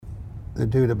the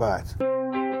Duda Bites.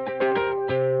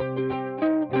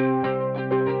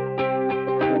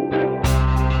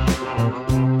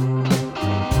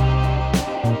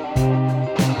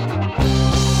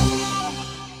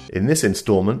 In this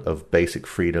installment of Basic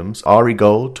Freedoms, Ari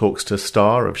Gold talks to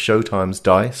star of Showtime's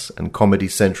Dice and Comedy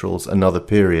Central's Another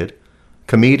Period,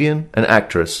 comedian and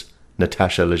actress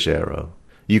Natasha Leggero.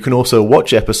 You can also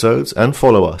watch episodes and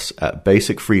follow us at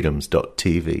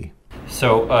basicfreedoms.tv.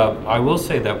 So I will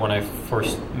say that when I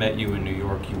first met you in New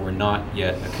York, you were not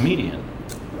yet a comedian.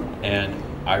 And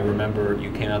I remember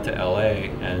you came out to LA,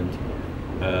 and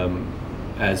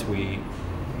as we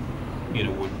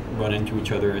would run into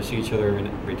each other and see each other, and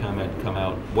every time I'd come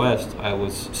out west, I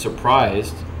was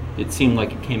surprised. It seemed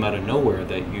like it came out of nowhere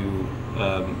that you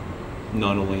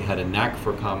not only had a knack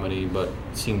for comedy, but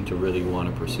seemed to really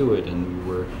want to pursue it, and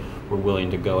were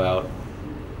willing to go out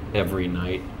every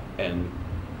night and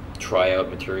try out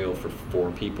material for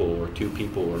 4 people or 2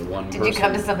 people or one person. Did you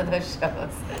come to some of those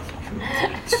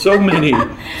shows? So many.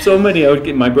 I would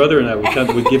get, my brother and I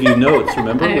would give you notes.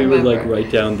 Remember? We would like write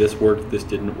down, this worked, this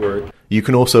didn't work. You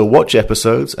can also watch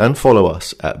episodes and follow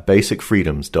us at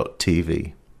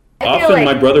basicfreedoms.tv. Often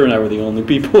my brother and I were the only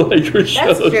people at your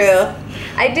shows. That's true.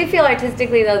 I do feel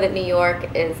artistically, though, that New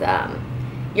York is,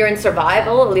 you're in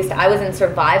survival. At least I was in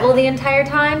survival the entire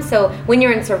time. So when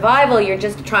you're in survival, you're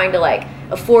just trying to, like,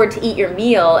 afford to eat your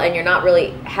meal, and you're not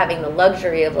really having the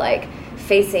luxury of, like,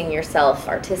 facing yourself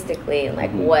artistically and,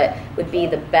 like, what would be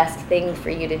the best thing for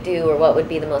you to do, or what would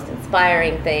be the most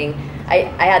inspiring thing. I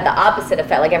had the opposite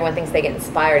effect. Like, everyone thinks they get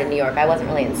inspired in New York. I wasn't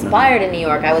really inspired in New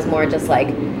York. I was more just, like,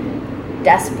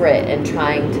 desperate and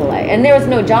trying to, like, and there was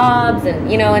no jobs,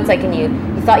 and it's like, and you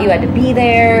thought you had to be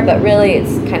there, but really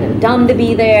it's kind of dumb to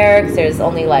be there because there's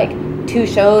only like 2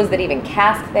 shows that even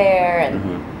cast there, and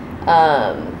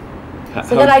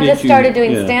so then I just started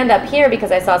doing stand-up here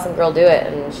because I saw some girl do it,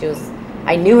 and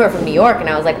I knew her from New York, and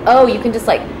I was like, oh, you can just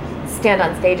like stand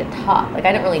on stage and talk. Like,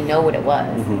 I didn't really know what it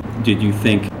was. Did you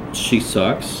think she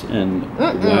sucks and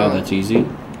wow, that's easy?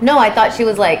 No, I thought she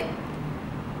was like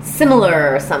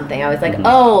similar or something. I was like,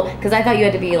 oh, because I thought you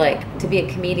had to be like, to be a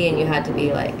comedian, you had to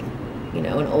be like,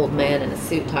 an old man in a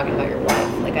suit talking about your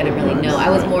wife. Like, I didn't really know. I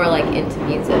was more like into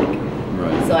music.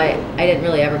 Right. So I didn't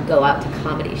really ever go out to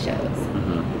comedy shows.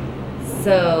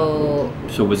 So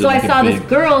I saw this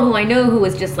girl who I know who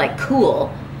was just like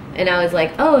cool, and I was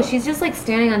like, oh, she's just like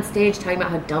standing on stage talking about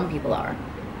how dumb people are,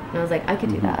 and I was like, I could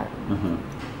do that.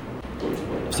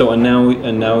 So and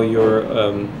now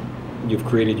you're you've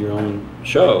created your own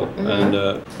show, and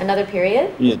Another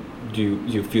Period. Yeah. Do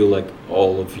you feel like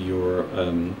all of your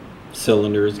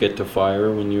cylinders get to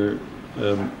fire when you're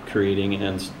creating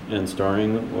and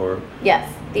starring, or?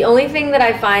 Yes. The only thing that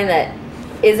I find that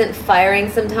isn't firing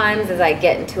sometimes is I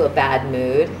get into a bad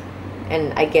mood,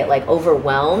 and I get like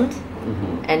overwhelmed,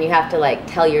 and you have to like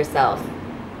tell yourself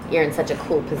you're in such a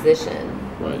cool position,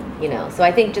 right? So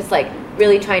I think just like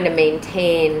really trying to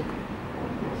maintain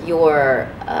your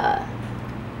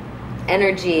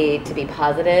energy to be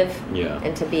positive,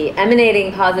 and to be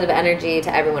emanating positive energy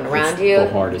to everyone around you. The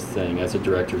hardest thing as a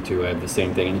director too. I have the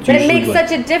same thing, and but it makes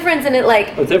such a difference, and it like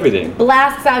it's everything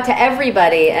blasts out to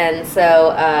everybody, and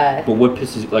so. But what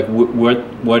pisses like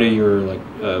what are your like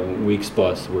weak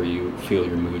spots where you feel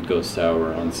your mood goes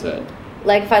sour on set?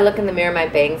 Like if I look in the mirror, my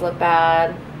bangs look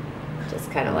bad.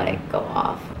 Just kind of like go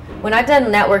off. When I've done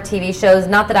network TV shows,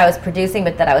 not that I was producing,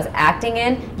 but that I was acting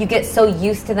in, you get so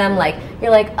used to them, like,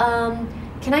 you're like,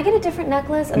 can I get a different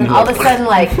necklace? And then all of a sudden,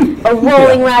 like, a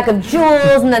rolling rack of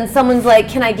jewels, and then someone's like,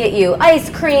 can I get you ice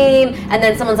cream? And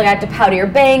then someone's like, I have to powder your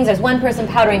bangs. There's one person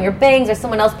powdering your bangs. There's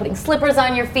someone else putting slippers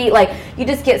on your feet. Like, you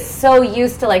just get so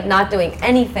used to, like, not doing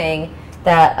anything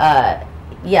that,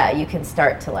 you can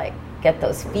start to, like, get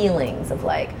those feelings of,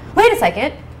 like, wait a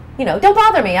second. Don't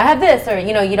bother me, I have this, or,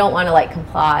 you don't want to, like,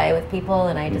 comply with people,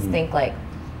 and I just think, like,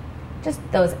 just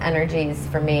those energies,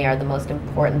 for me, are the most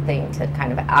important thing to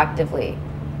kind of actively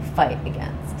fight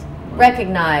against.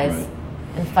 Recognize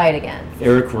and fight against.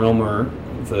 Eric Romer,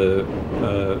 the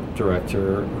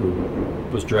director who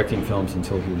was directing films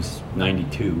until he was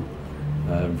 92,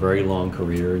 very long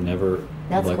career, never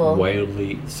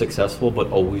wildly successful, but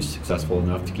always successful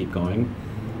enough to keep going.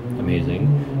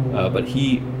 Amazing. But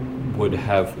he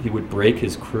would break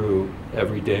his crew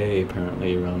every day,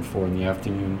 apparently around 4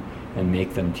 p.m, and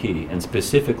make them tea. And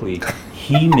specifically,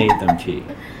 he made them tea.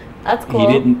 That's cool.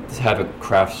 He didn't have a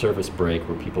craft service break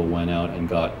where people went out and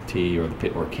got tea or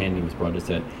candy was brought to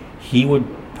set. He would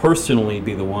personally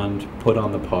be the one to put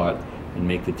on the pot and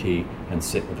make the tea and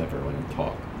sit with everyone and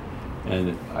talk.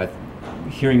 And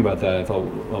hearing about that, I thought,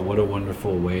 well, what a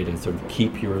wonderful way to sort of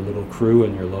keep your little crew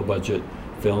and your low-budget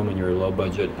film and your low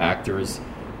budget actors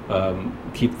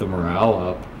keep the morale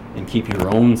up and keep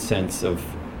your own sense of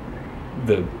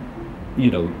the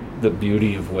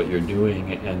beauty of what you're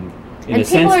doing, and in a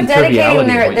sense, people are the dedicating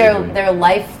triviality of what you're doing.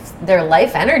 their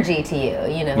life energy to you.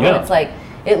 Yeah. It's like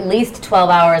at least 12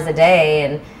 hours a day,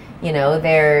 and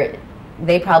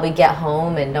they probably get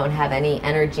home and don't have any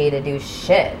energy to do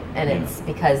shit, and it's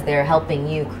because they're helping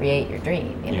you create your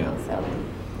dream.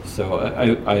 So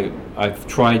I've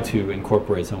tried to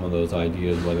incorporate some of those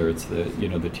ideas, whether it's the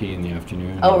tea in the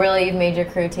afternoon. Oh, really? You've made your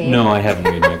crew tea? No, I haven't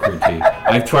made my crew tea.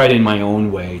 I've tried in my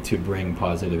own way to bring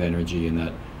positive energy, and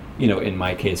that, in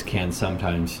my case, can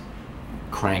sometimes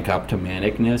crank up to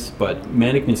manicness, but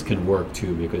manicness can work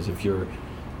too, because if you're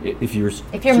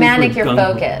manic, you're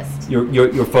focused.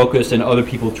 You're focused, and other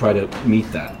people try to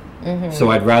meet that. Mm-hmm. So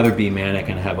I'd rather be manic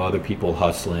and have other people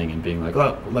hustling and being like,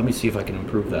 oh, let me see if I can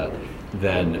improve that,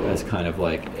 than as kind of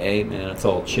like, hey man, it's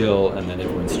all chill, and then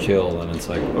everyone's chill, and it's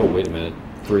like, oh wait a minute,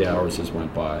 3 hours just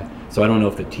went by. So I don't know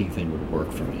if the tea thing would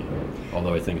work for me,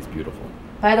 although I think it's beautiful.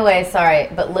 By the way, sorry,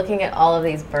 but looking at all of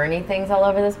these Bernie things all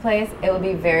over this place, it would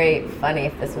be very funny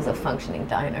if this was a functioning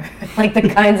diner. Like the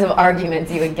kinds of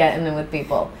arguments you would get in them with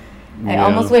people. I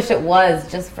almost wish it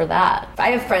was just for that.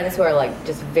 I have friends who are like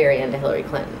just very into Hillary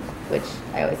Clinton, which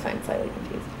I always find slightly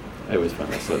confusing. I always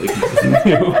find that slightly confusing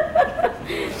too.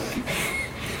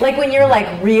 Like when you're like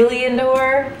really into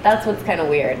her, that's what's kind of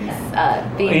weird.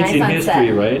 Being Ancient nice on history,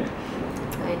 set. right?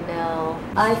 I know.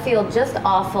 I feel just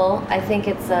awful. I think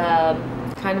it's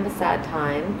kind of a sad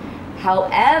time.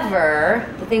 However,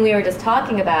 the thing we were just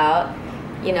talking about,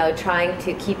 trying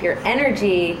to keep your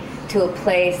energy to a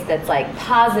place that's like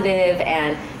positive,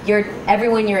 and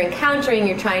everyone you're encountering,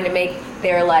 you're trying to make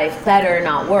their life better,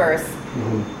 not worse.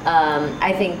 Mm-hmm.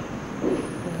 I think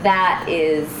that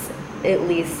is at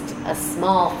least a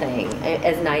small thing,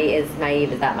 as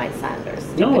naive as that might sound. Or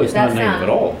stupid No, it's as that not naive at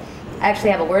all. I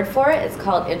actually have a word for it. It's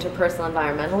called interpersonal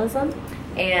environmentalism.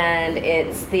 And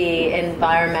it's the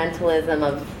environmentalism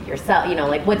of yourself,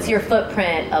 like what's your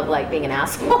footprint of like being an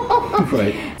asshole.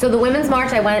 Right. So the Women's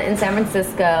March, I went in San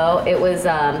Francisco. It was,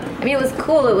 it was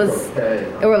cool.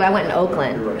 I went in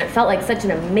Oakland. It felt like such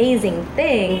an amazing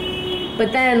thing.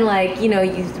 But then like, you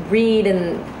read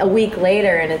and a week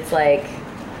later and it's like,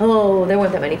 oh, there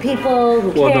weren't that many people.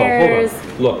 Who cares? No,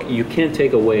 hold on. Look, you can't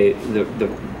take away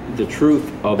the truth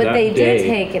of that day. But they did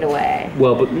take it away.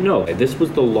 Well, but no, this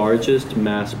was the largest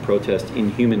mass protest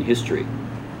in human history.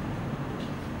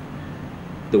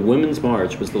 The Women's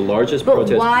March was the largest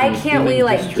protest in human history. But why can't we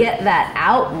like get that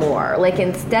out more? Like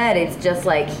instead, it's just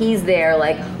like he's there,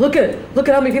 like look at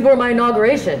how many people are at my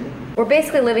inauguration. We're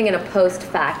basically living in a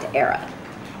post-fact era,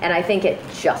 and I think it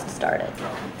just started.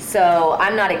 So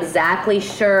I'm not exactly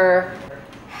sure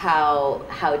how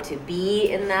to be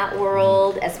in that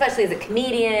world, especially as a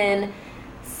comedian.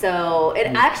 So it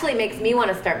actually makes me want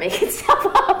to start making stuff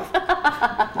up.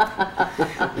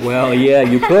 Well, yeah,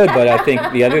 you could, but I think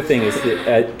the other thing is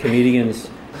that comedians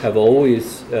have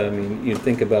always. You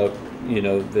think about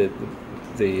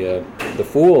the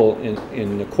fool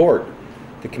in the court.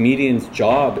 The comedian's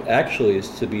job actually is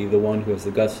to be the one who has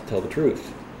the guts to tell the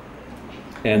truth.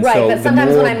 And right, so but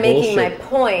sometimes when I'm making bullshit, my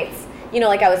points,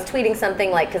 like I was tweeting something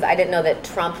like, because I didn't know that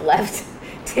Trump left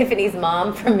Tiffany's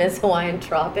mom for Miss Hawaiian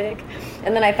Tropic,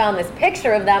 and then I found this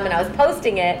picture of them and I was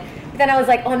posting it, but then I was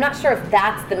like, oh, I'm not sure if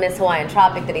that's the Miss Hawaiian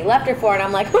Tropic that he left her for, and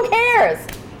I'm like, who cares?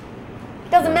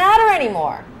 It doesn't matter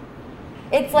anymore.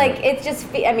 It's like, it's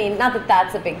just, not that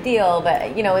that's a big deal, but,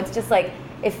 it's just like,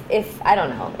 if I don't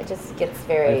know, it just gets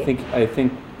very... I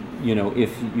think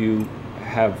if you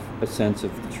have a sense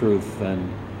of the truth,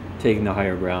 then taking the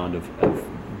higher ground of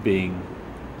being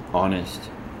honest,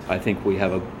 I think we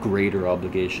have a greater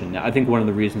obligation. Now, I think one of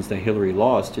the reasons that Hillary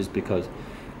lost is because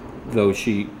though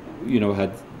she,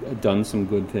 had done some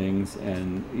good things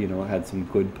and, had some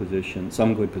good positions,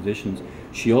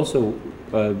 she also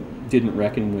didn't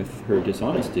reckon with her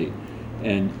dishonesty.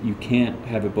 And you can't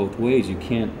have it both ways. You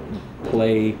can't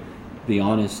play the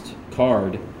honest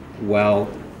card while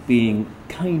being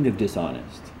kind of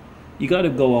dishonest. You got to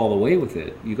go all the way with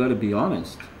it. You got to be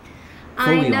honest.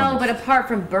 I know, but apart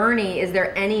from Bernie, is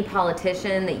there any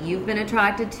politician that you've been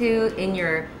attracted to in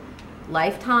your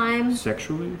lifetime?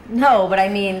 Sexually? No, but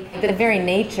the very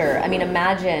nature.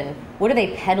 Imagine, what are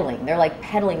they peddling? They're like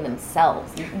peddling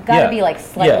themselves. You've got to be like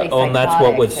slightly psychotic. And that's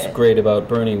what was great about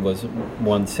Bernie, was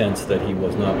one sense that he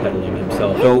was not peddling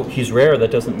himself. Though he's rare, that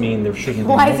doesn't mean there shouldn't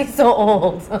be. Why is he so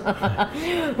old?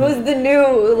 Who's the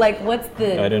new, what's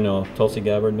the... I don't know. Tulsi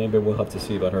Gabbard, maybe we'll have to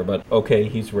see about her. But okay,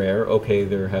 he's rare. Okay,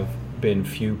 there have been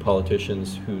few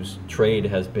politicians whose trade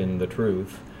has been the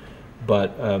truth.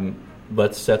 But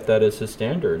let's set that as a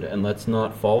standard, and let's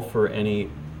not fall for any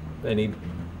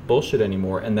bullshit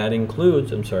anymore. And that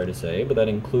includes, I'm sorry to say, but that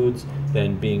includes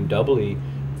then being doubly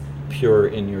pure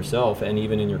in yourself, and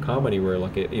even in your comedy, where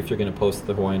like if you're going to post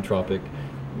the Hawaiian Tropic,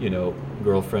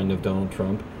 girlfriend of Donald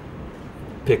Trump,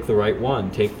 pick the right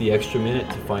one. Take the extra minute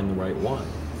to find the right one,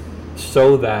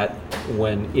 so that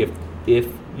if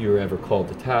you're ever called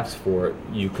to task for it,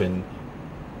 you can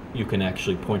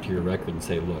actually point to your record and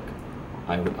say, look,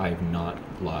 I've not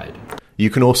lied. You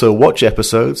can also watch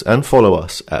episodes and follow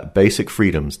us at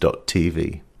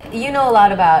basicfreedoms.tv. You know a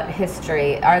lot about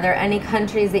history. Are there any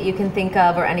countries that you can think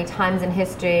of, or any times in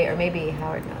history, or maybe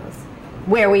Howard knows,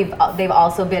 where they've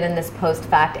also been in this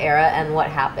post-fact era, and what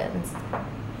happens?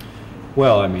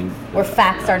 Well, I mean, where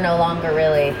facts are no longer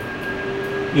really.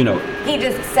 He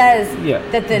just says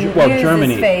that the news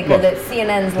Germany, is fake, or that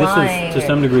CNN's lying. To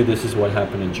some degree, this is what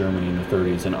happened in Germany in the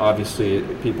 30s, and obviously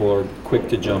people are quick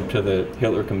to jump to the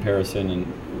Hitler comparison,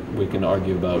 and we can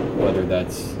argue about whether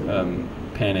that's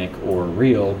panic or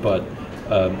real, but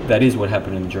that is what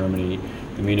happened in Germany.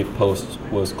 The Munich Post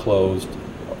was closed.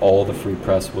 All the free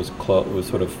press was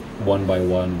sort of one by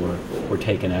one were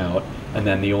taken out, and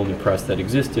then the only press that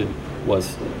existed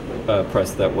was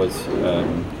press that was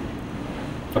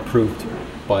approved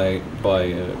by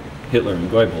Hitler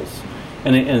and Goebbels.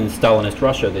 And in Stalinist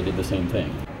Russia, they did the same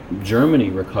thing. Germany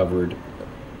recovered,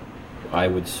 I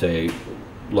would say,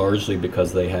 largely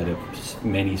because they had a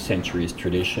many centuries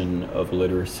tradition of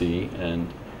literacy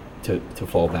and to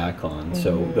fall back on. Mm-hmm.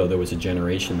 So though there was a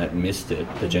generation that missed it,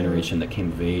 the generation that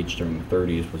came of age during the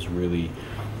 30s was really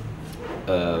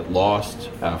lost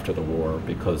after the war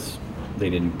because they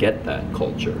didn't get that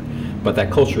culture. But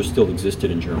that culture still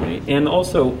existed in Germany. And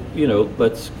also,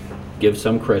 let's give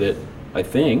some credit, I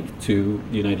think, to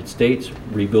the United States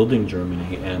rebuilding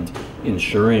Germany and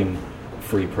ensuring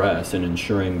free press and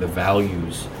ensuring the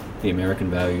values, the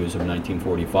American values of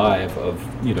 1945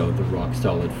 of, the rock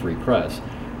solid free press.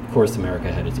 Of course,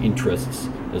 America had its interests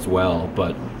as well,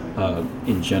 but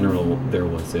in general, there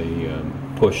was a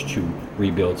push to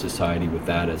rebuild society with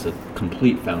that as a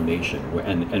complete foundation.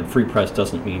 And free press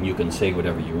doesn't mean you can say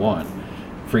whatever you want.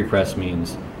 Free press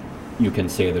means you can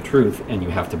say the truth, and you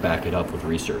have to back it up with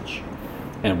research.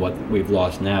 And what we've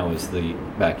lost now is the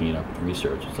backing it up with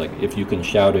research. It's like if you can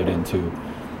shout it into,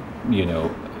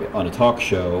 on a talk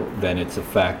show, then it's a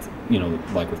fact,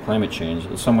 like with climate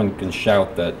change. Someone can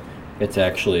shout that it's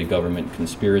actually a government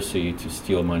conspiracy to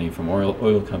steal money from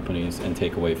oil companies and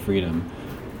take away freedom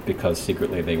because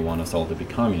secretly they want us all to be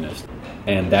communist.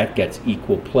 And that gets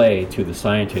equal play to the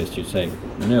scientists who say,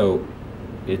 no,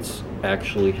 it's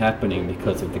actually happening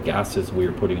because of the gases we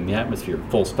are putting in the atmosphere,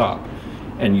 full stop.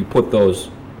 And you put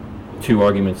those two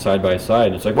arguments side by side,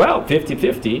 and it's like, well,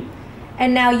 50-50.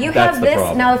 And now you have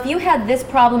this. Now, if you had this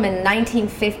problem in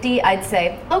 1950, I'd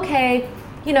say, okay,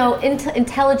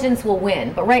 intelligence will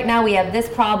win. But right now we have this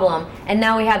problem, and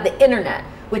now we have the internet,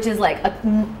 which is like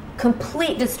a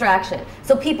complete distraction.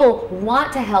 So people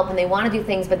want to help and they want to do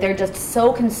things, but they're just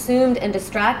so consumed and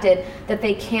distracted that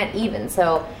they can't even.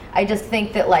 So I just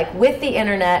think that, like, with the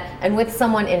internet and with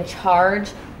someone in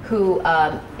charge who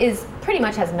is pretty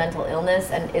much has mental illness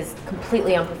and is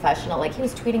completely unprofessional. Like, he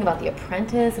was tweeting about The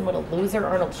Apprentice and what a loser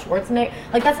Arnold Schwarzenegger.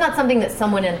 Like, that's not something that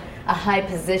someone in a high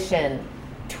position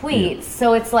tweets. Yeah.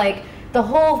 So it's like the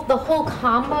whole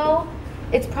combo.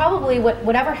 It's probably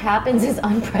whatever happens is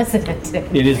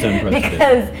unprecedented. It is unprecedented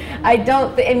because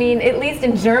at least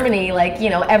in Germany, like,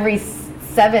 every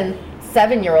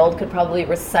seven-year-old could probably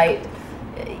recite,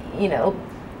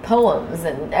 poems,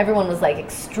 and everyone was like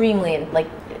extremely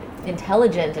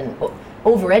intelligent and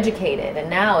overeducated, and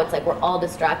now it's like we're all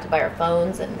distracted by our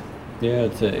phones. And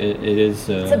it is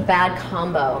it's a bad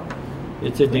combo.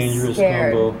 It's a dangerous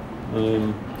combo.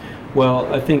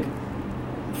 Well, I think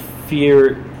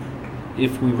fear,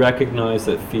 if we recognize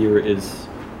that fear is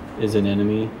an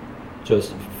enemy,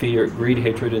 just fear, greed,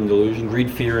 hatred, and delusion, greed,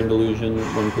 fear, and delusion,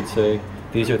 one could say,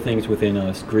 these are things within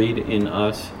us. Greed in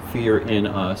us, fear in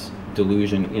us,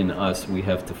 delusion in us, we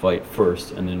have to fight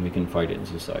first, and then we can fight it in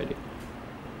society.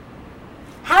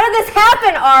 How did this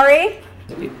happen, Ari?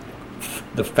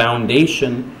 The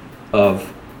foundation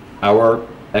of our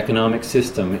economic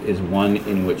system is one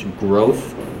in which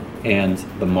growth and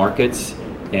the markets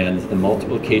and the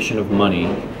multiplication of money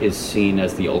is seen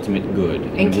as the ultimate good.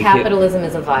 And capitalism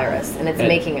is a virus, and it's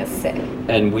making us sick.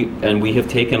 And we have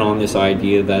taken on this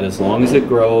idea that as long as it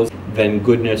grows, then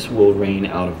goodness will reign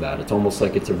out of that. It's almost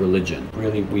like it's a religion.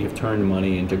 Really, we have turned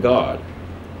money into God,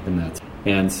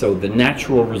 and so the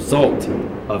natural result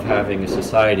of having a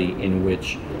society in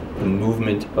which the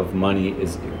movement of money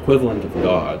is equivalent of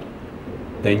God,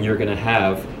 then you're going to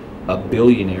have a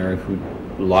billionaire who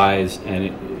lies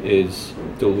and is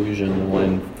delusional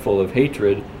and full of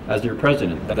hatred as your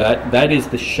president. That is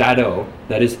the shadow,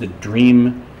 that is the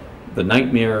dream, the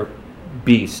nightmare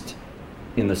beast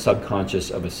in the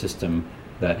subconscious of a system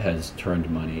that has turned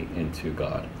money into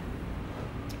God.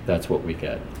 That's what we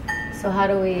get. So how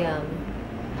do we,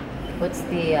 what's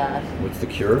the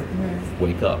cure? Mm-hmm.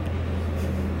 Wake up.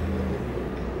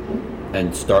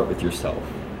 And start with yourself.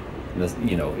 And that's,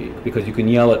 because you can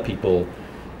yell at people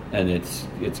and it's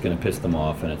going to piss them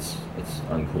off and it's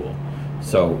uncool.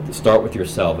 So start with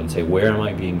yourself and say, where am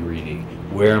I being greedy?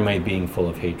 Where am I being full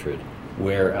of hatred?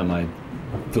 Where am I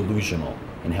delusional?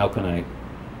 And how can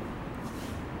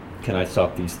I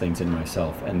stop these things in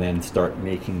myself? And then start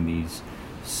making these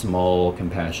small,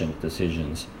 compassionate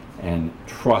decisions and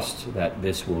trust that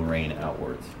this will rain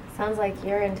outwards. Sounds like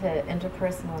you're into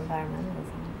interpersonal environmentalism.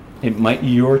 It might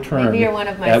your term. Maybe you're one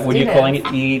of my students. What are you calling it?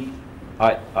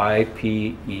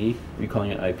 IPE? Are you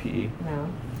calling it IPE? No.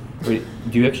 Wait,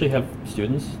 do you actually have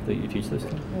students that you teach this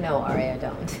to? No, Ari, I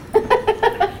don't.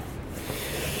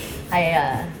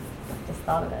 I just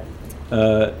thought of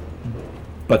it.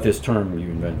 But this term you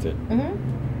invented.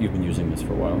 Mm-hmm. You've been using this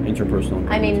for a while. Interpersonal.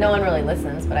 I mean, no one really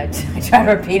listens, but I try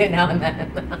to repeat it now and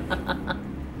then.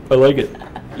 I like it.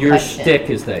 Your shtick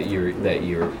is that you're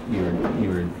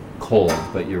cold,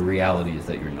 but your reality is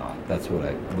that you're not. That's what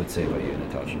I would say about you,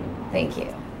 Natasha. Thank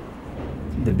you.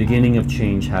 The beginning of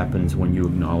change happens when you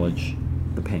acknowledge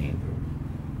the pain.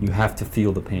 You have to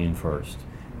feel the pain first.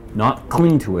 Not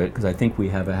cling to it, because I think we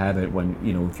have a habit when,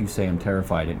 if you say I'm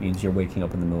terrified, it means you're waking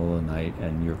up in the middle of the night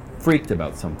and you're freaked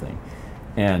about something.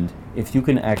 And if you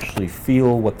can actually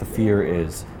feel what the fear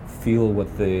is, feel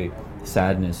what the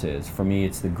sadness is. For me,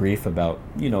 it's the grief about,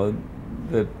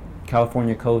 the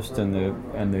California coast and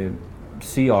the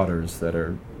sea otters that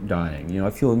are dying. I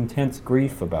feel intense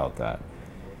grief about that.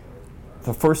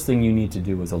 The first thing you need to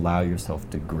do is allow yourself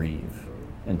to grieve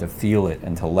and to feel it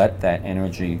and to let that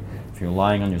energy, if you're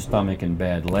lying on your stomach in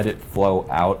bed, let it flow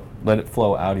out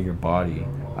of your body,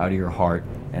 out of your heart,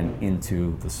 and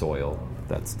into the soil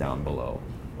that's down below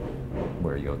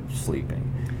where you're sleeping.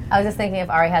 I was just thinking if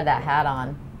Ari had that hat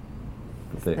on,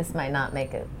 this might not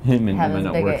make it have as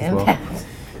big an impact. Well.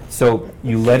 So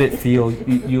you let it feel,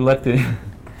 you let the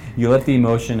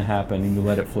emotion happen and you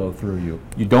let it flow through you.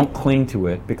 You don't cling to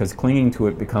it, because clinging to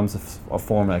it becomes a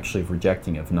form actually of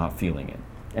rejecting it, of not feeling it.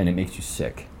 And it makes you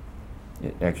sick.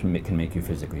 It actually can make you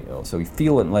physically ill. So you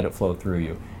feel it and let it flow through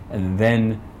you. And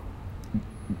then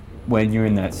when you're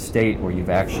in that state where you've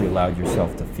actually allowed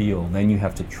yourself to feel, then you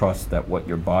have to trust that what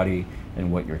your body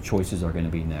and what your choices are going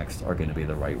to be next are going to be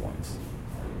the right ones.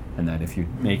 And that if you're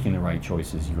making the right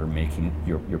choices, you're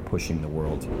pushing the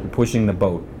world. You're pushing the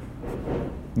boat.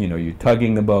 You're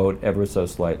tugging the boat ever so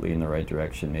slightly in the right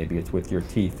direction. Maybe it's with your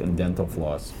teeth and dental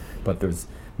floss, but there's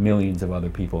millions of other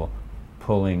people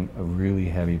pulling a really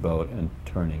heavy boat and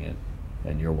turning it,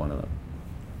 and you're one of them.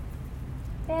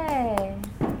 Yay!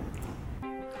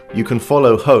 You can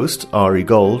follow host Ari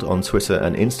Gold on Twitter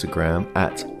and Instagram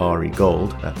at Ari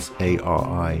Gold, that's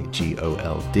ARIGOLD,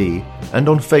 and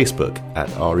on Facebook at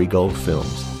Ari Gold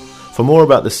Films. For more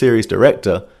about the series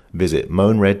director, visit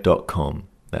moanred.com.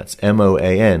 That's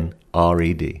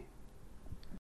MOANRED.